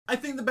I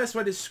think the best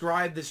way to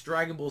describe this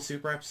Dragon Ball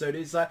Super episode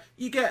is that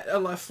you get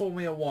a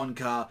Formula 1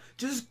 car,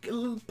 just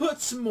put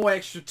some more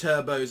extra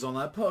turbos on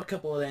that, put a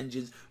couple of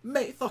engines,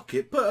 fuck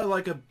it,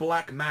 put a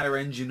black matter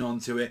engine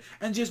onto it,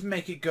 and just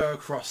make it go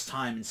across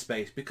time and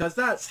space, because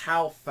that's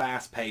how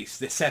fast-paced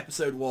this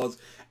episode was,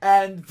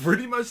 and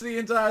pretty much the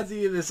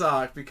entirety of this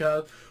arc,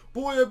 because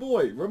boy oh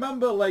boy,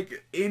 remember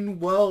in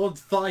World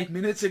 5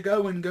 minutes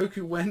ago when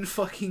Goku went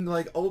fucking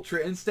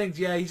Ultra Instinct?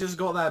 Yeah, he just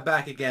got that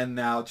back again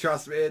now.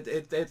 Trust me,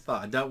 it's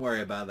fine. Don't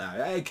worry about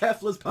that. Hey,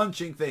 Kefla's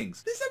punching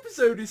things. This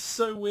episode is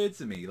so weird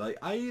to me.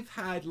 I've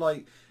had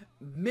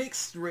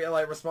mixed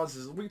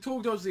responses. We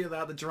talked obviously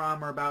about the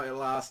drama about it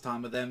last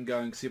time of them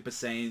going Super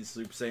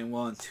Saiyan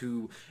 1,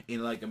 2 in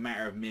a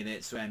matter of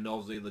minutes, and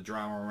obviously the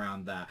drama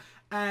around that.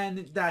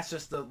 And that's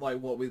just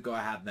what we've got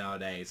to have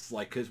nowadays,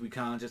 because we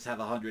can't just have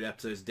 100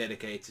 episodes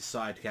dedicated to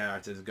side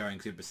characters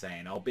going Super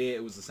Saiyan, albeit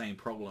it was the same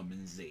problem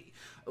in Z.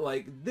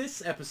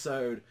 This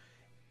episode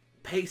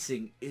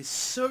pacing is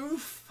so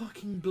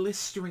fucking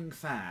blistering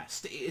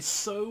fast. It is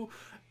so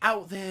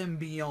out there and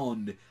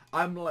beyond.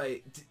 I'm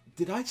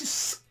did I just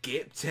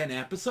skip 10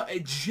 episodes?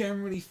 It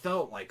generally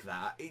felt like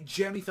that. It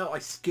generally felt I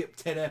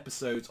skipped 10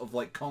 episodes of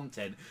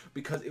content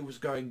because it was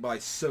going by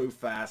so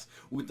fast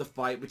with the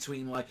fight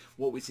between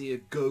what we see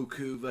of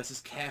Goku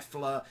versus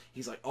Kefla.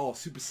 He's oh,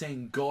 Super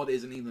Saiyan God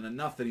isn't even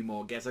enough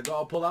anymore. Guess I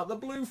gotta pull out the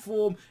blue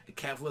form. And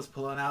Kefla's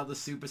pulling out the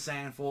Super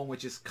Saiyan form,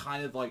 which is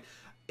kind of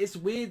it's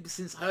weird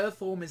since her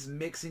form is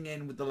mixing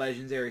in with the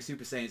legendary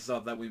Super Saiyan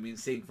stuff that we've been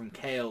seeing from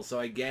Kale, so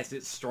I guess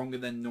it's stronger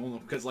than normal,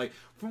 because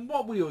from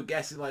what we were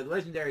guessing,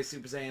 legendary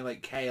Super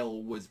Saiyan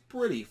Kale was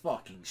pretty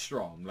fucking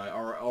strong,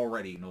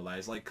 already and all that.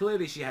 It's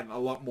clearly she had a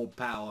lot more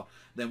power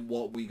than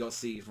what we got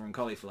see from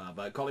Cauliflower,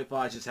 but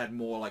Cauliflower just had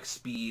more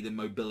speed and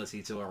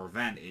mobility to her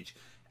advantage.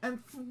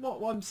 And from what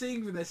I'm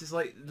seeing from this is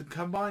the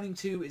combining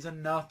two is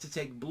enough to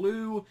take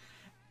blue,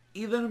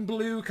 even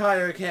blue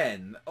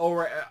Kaioken.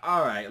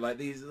 Alright,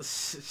 these,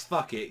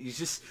 fuck it. You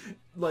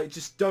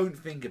just don't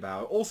think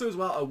about it. Also as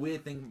well, a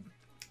weird thing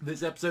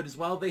this episode as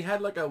well, they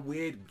had a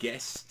weird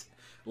guest,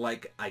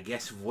 I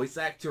guess voice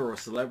actor or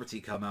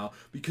celebrity come out,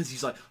 because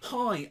he's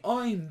hi,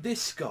 I'm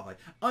this guy.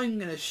 I'm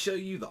going to show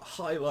you the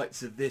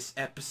highlights of this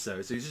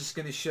episode. So he's just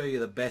going to show you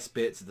the best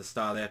bits at the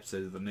start of the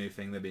episode of the new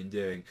thing they've been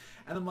doing.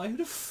 And I'm who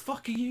the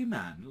fuck are you,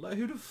 man?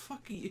 Who the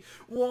fuck are you?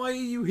 Why are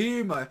you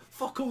here, man?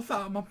 Fuck off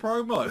out of my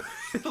promo.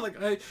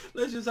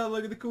 Let's just have a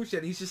look at the cool shit.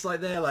 And he's just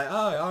there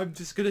oh, I'm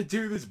just going to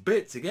do this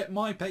bit to get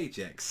my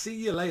paycheck. See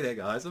you later,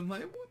 guys. I'm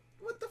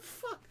what the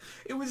fuck?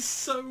 It was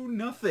so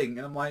nothing.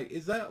 And I'm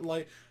is that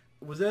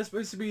was there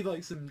supposed to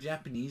be some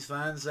Japanese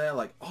fans there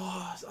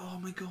oh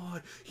my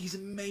god, he's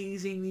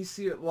amazing, these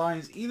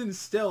lines? Even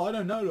still, I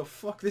don't know who the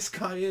fuck this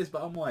guy is,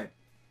 but I'm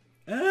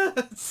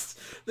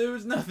there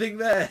was nothing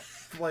there.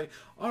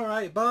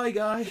 Alright, bye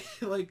guy.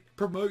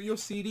 Promote your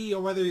CD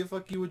or whatever the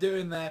fuck you were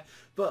doing there.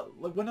 But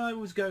when I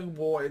was going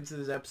more into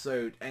this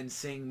episode and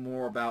seeing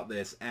more about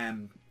this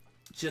and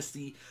just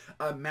the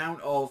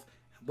amount of,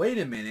 wait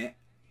a minute,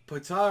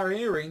 Potara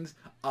earrings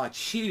are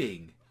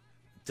cheating.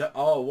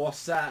 Oh,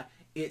 what's that?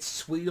 It's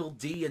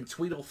Tweedledee and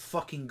Tweedle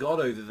fucking God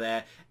over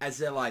there, as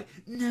they're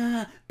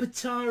nah,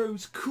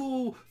 Potaro's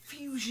cool,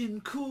 Fusion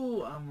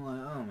cool. I'm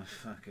oh my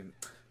fucking...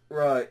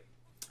 Right,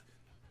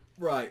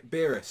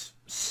 Beerus,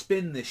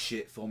 spin this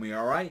shit for me,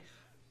 alright?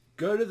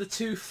 Go to the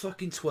two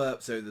fucking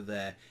twerps over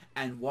there,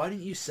 and why don't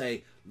you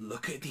say,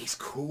 look at these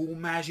cool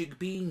magic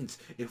beans.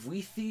 If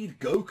we feed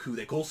Goku,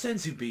 they're called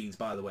senzu beans,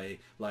 by the way.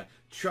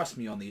 Trust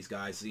me on these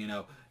guys,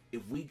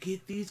 if we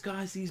get these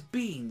guys these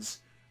beans,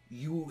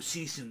 you will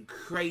see some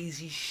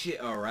crazy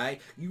shit,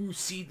 alright? You will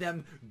see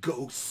them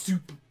go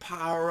super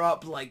power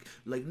up like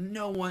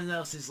no one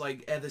else has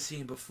ever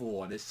seen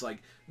before. And it's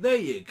there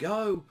you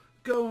go.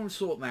 Go and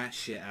sort that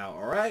shit out,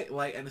 alright?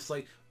 And it's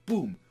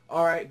boom.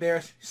 Alright,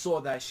 Beerus,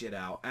 sort that shit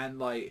out. And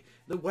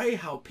the way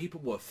how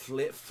people were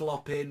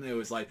flip-flopping, it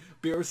was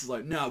Beerus is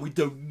no, we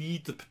don't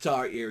need the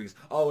Potara earrings.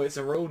 Oh, it's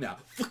a rule now.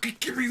 Fucking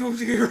give me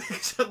those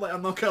earrings.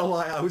 I'm not gonna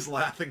lie, I was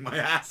laughing my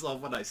ass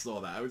off when I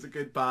saw that. It was a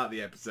good part of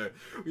the episode.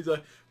 He's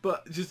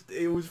but just,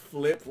 it was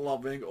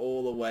flip-flopping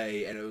all the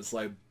way, and it was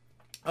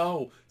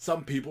oh,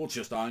 some people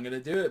just aren't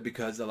going to do it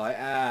because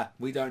they're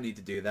we don't need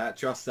to do that.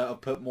 Trust that I'll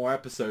put more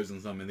episodes on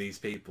some of these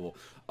people.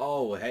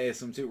 Oh, hey,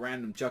 some two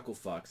random chuckle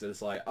fucks. And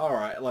it's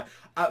alright.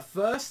 At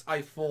first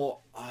I thought,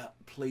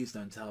 please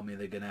don't tell me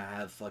they're going to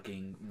have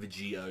fucking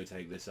Vegito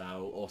take this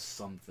out or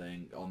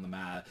something on the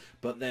mat.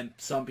 But then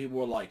some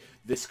people were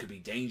this could be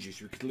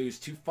dangerous. We could lose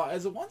two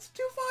fighters at once.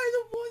 Two fighters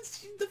at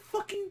once? The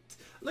fucking...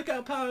 Look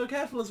how Power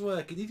Kefla's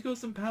working. You've got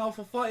some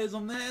powerful fighters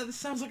on there. This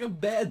sounds like a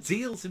better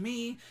deal to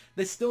me.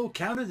 They're still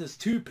counted as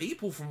two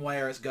people from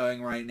where it's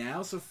going right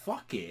now, so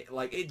fuck it.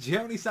 It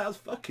generally sounds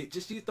fuck it.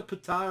 Just use the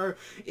Potara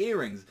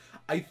earrings.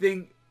 I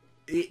think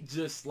it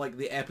just,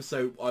 the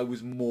episode, I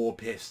was more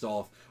pissed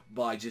off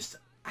by just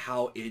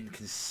how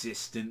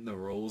inconsistent the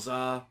rules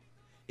are.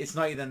 It's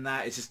not even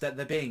that, it's just that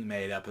they're being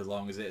made up as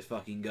long as it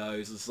fucking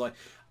goes. It's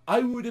I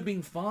would have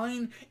been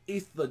fine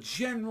if the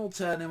general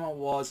tournament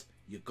was,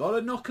 you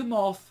gotta knock him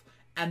off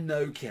and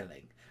no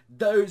killing.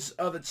 Those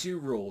other two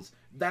rules,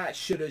 that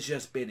should have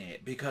just been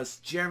it. Because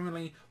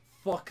generally,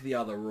 fuck the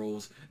other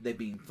rules. They've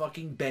been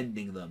fucking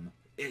bending them.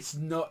 It's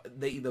not,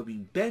 they either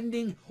been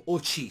bending or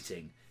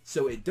cheating.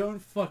 So it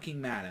don't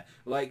fucking matter.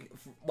 Like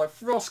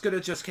Frost could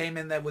have just came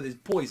in there with his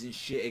poison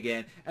shit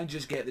again and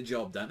just get the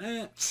job done.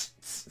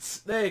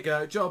 There you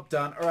go, job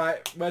done.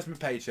 Alright, where's my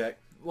paycheck?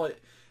 Like,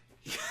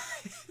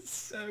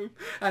 so,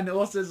 and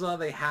also as well,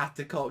 they have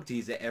to cock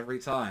tease it every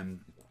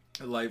time.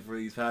 Like for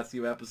these past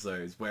few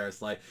episodes where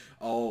it's like,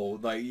 oh,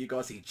 like you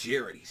gotta see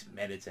Jiren, he's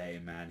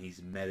meditating, man.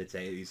 He's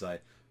meditating. He's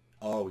like,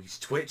 oh, he's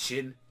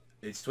twitching.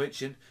 It's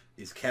twitching.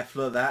 Is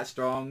Kefla that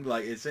strong?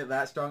 Like, is it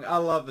that strong? I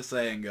love the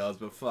Saiyan girls,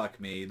 but fuck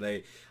me.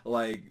 They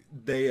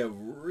are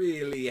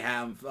really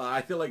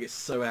I feel like it's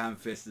so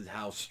ham-fisted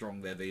how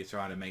strong they're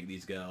trying to make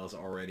these girls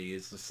already.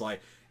 It's just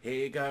like,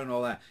 here you go and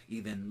all that.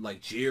 Even,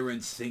 like,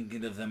 Jiren's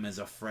thinking of them as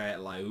a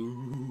threat, like,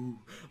 ooh,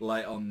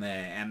 like, on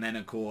there. And then,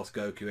 of course,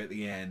 Goku at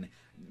the end,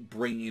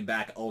 bringing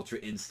back Ultra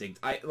Instinct.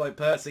 Like,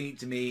 personally,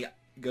 to me,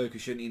 Goku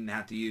shouldn't even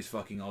have to use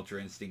fucking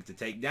Ultra Instinct to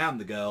take down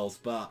the girls,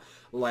 but,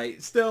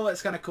 like, still,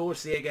 it's kind of cool to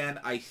see again.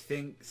 I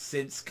think,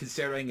 since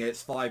considering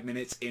it's 5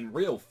 minutes in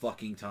real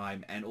fucking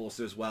time, and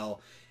also as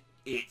well,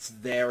 it's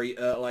very,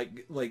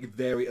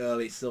 very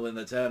early still in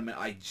the tournament,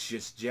 I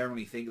just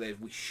generally think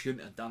that we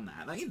shouldn't have done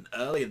that. Like, even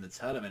early in the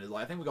tournament, it's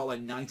like, I think we got,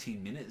 like,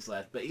 19 minutes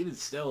left, but even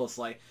still, it's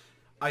like,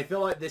 I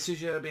feel like this should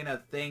have been a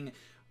thing,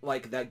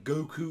 like, that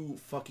Goku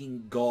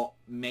fucking got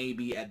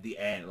maybe at the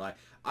end. Like,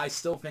 I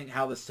still think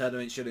how this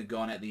tournament should have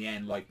gone at the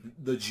end. Like,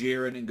 the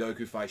Jiren and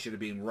Goku fight should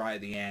have been right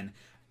at the end.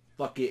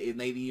 Fuck it,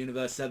 maybe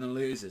Universe 7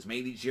 loses.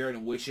 Maybe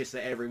Jiren wishes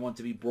that everyone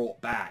to be brought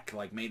back.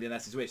 Like, maybe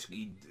that's his wish.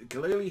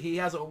 Clearly, he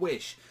has a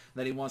wish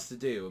that he wants to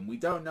do, and we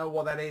don't know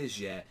what that is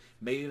yet.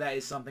 Maybe that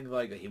is something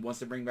like he wants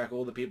to bring back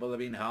all the people that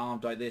have been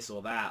harmed by this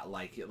or that.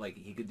 Like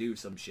he could do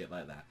some shit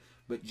like that.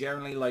 But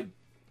generally, like,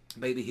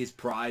 maybe his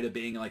pride of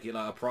being, like, you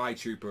know, a pride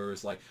trooper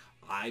is like,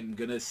 I'm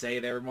gonna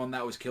save everyone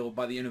that was killed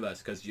by the universe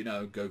because, you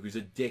know, Goku's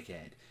a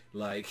dickhead.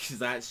 Like,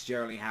 that's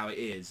generally how it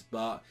is.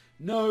 But,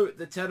 no,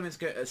 the tournament's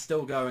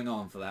still going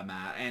on for that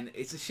matter. And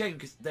it's a shame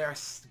because there are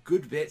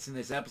good bits in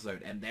this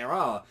episode. And there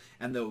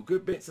were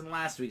good bits in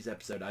last week's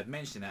episode. I've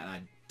mentioned that, and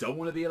I don't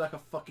want to be like a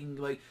fucking,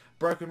 like,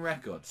 broken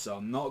record. So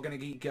I'm not gonna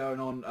keep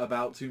going on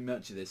about too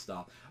much of this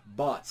stuff.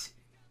 But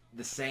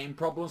the same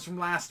problems from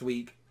last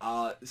week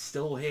are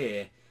still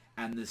here.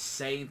 And the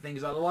same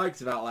things I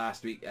liked about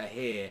last week are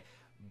here,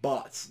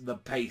 but the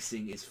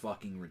pacing is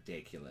fucking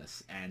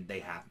ridiculous, and they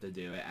have to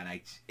do it,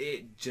 and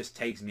it just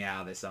takes me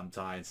out of it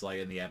sometimes, like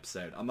in the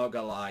episode. I'm not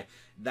gonna lie,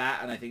 that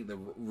and I think the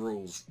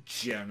rules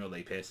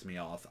generally piss me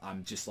off.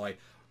 I'm just like,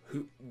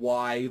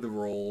 why the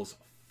rules?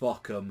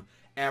 Fuck them.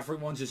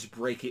 Everyone just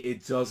break it.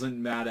 It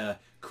doesn't matter.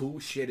 Cool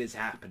shit is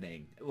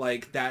happening.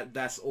 Like,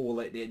 that's all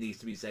it needs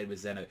to be said with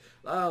Zeno.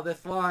 Oh, they're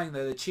flying,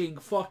 they're cheating.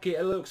 Fuck it,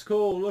 it looks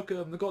cool. Look at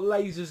them. They've got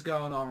lasers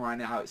going on right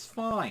now. It's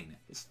fine.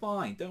 It's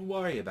fine. Don't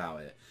worry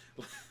about it.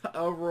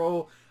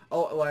 Overall,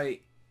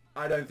 like,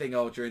 I don't think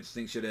Ultra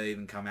Instinct should have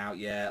even come out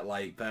yet.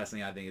 Like,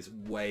 personally, I think it's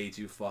way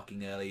too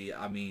fucking early.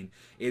 I mean,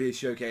 it is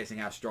showcasing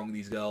how strong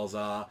these girls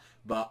are,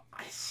 but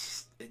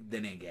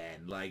then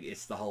again, like,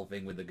 it's the whole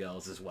thing with the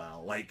girls as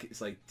well. Like, it's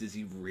like, does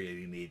he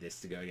really need this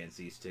to go against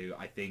these two?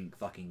 I think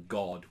fucking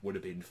God would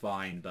have been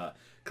fine, but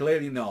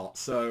clearly not.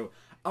 So,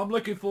 I'm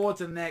looking forward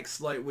to the next,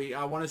 like, week.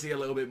 I want to see a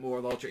little bit more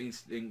of Ultra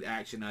Instinct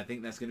action. I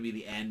think that's going to be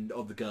the end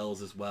of the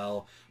girls as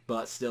well.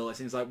 But still, it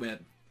seems like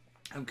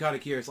I'm kind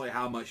of curious, like,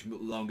 how much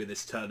longer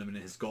this tournament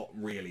has got,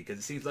 really. Because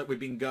it seems like we've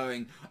been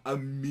going a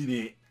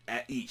minute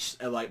at each,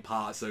 like,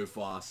 part so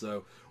far.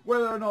 So,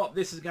 whether or not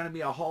this is going to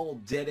be a whole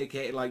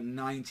dedicated, like,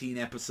 19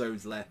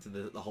 episodes left to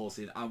the whole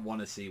season, I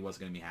want to see what's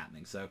going to be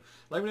happening. So,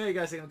 let me know what you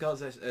guys think in the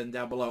comments section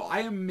down below. I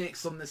am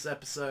mixed on this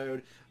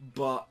episode,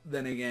 but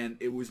then again,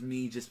 it was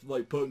me just,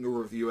 like, putting a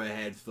review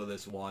ahead for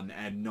this one,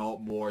 and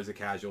not more as a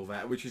casual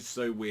fan, which is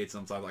so weird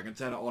sometimes. I can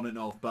turn it on and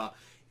off, but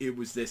it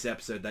was this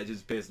episode that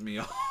just pissed me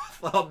off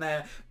on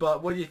there.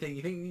 But what do you think?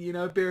 You think, you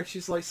know, Beerus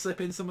should, like,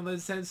 slip in some of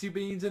those sensu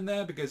beans in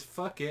there? Because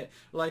fuck it.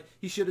 Like,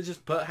 he should have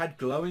just had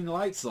glowing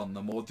lights on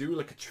them, or do,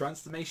 like, a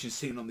transformation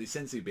scene on these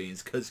sensu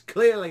beans. Because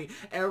clearly,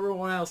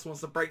 everyone else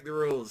wants to break the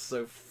rules.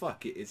 So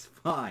fuck it, it's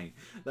fine.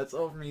 That's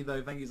all from me,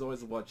 though. Thank you so much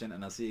for watching,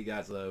 and I'll see you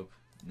guys, though,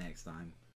 next time.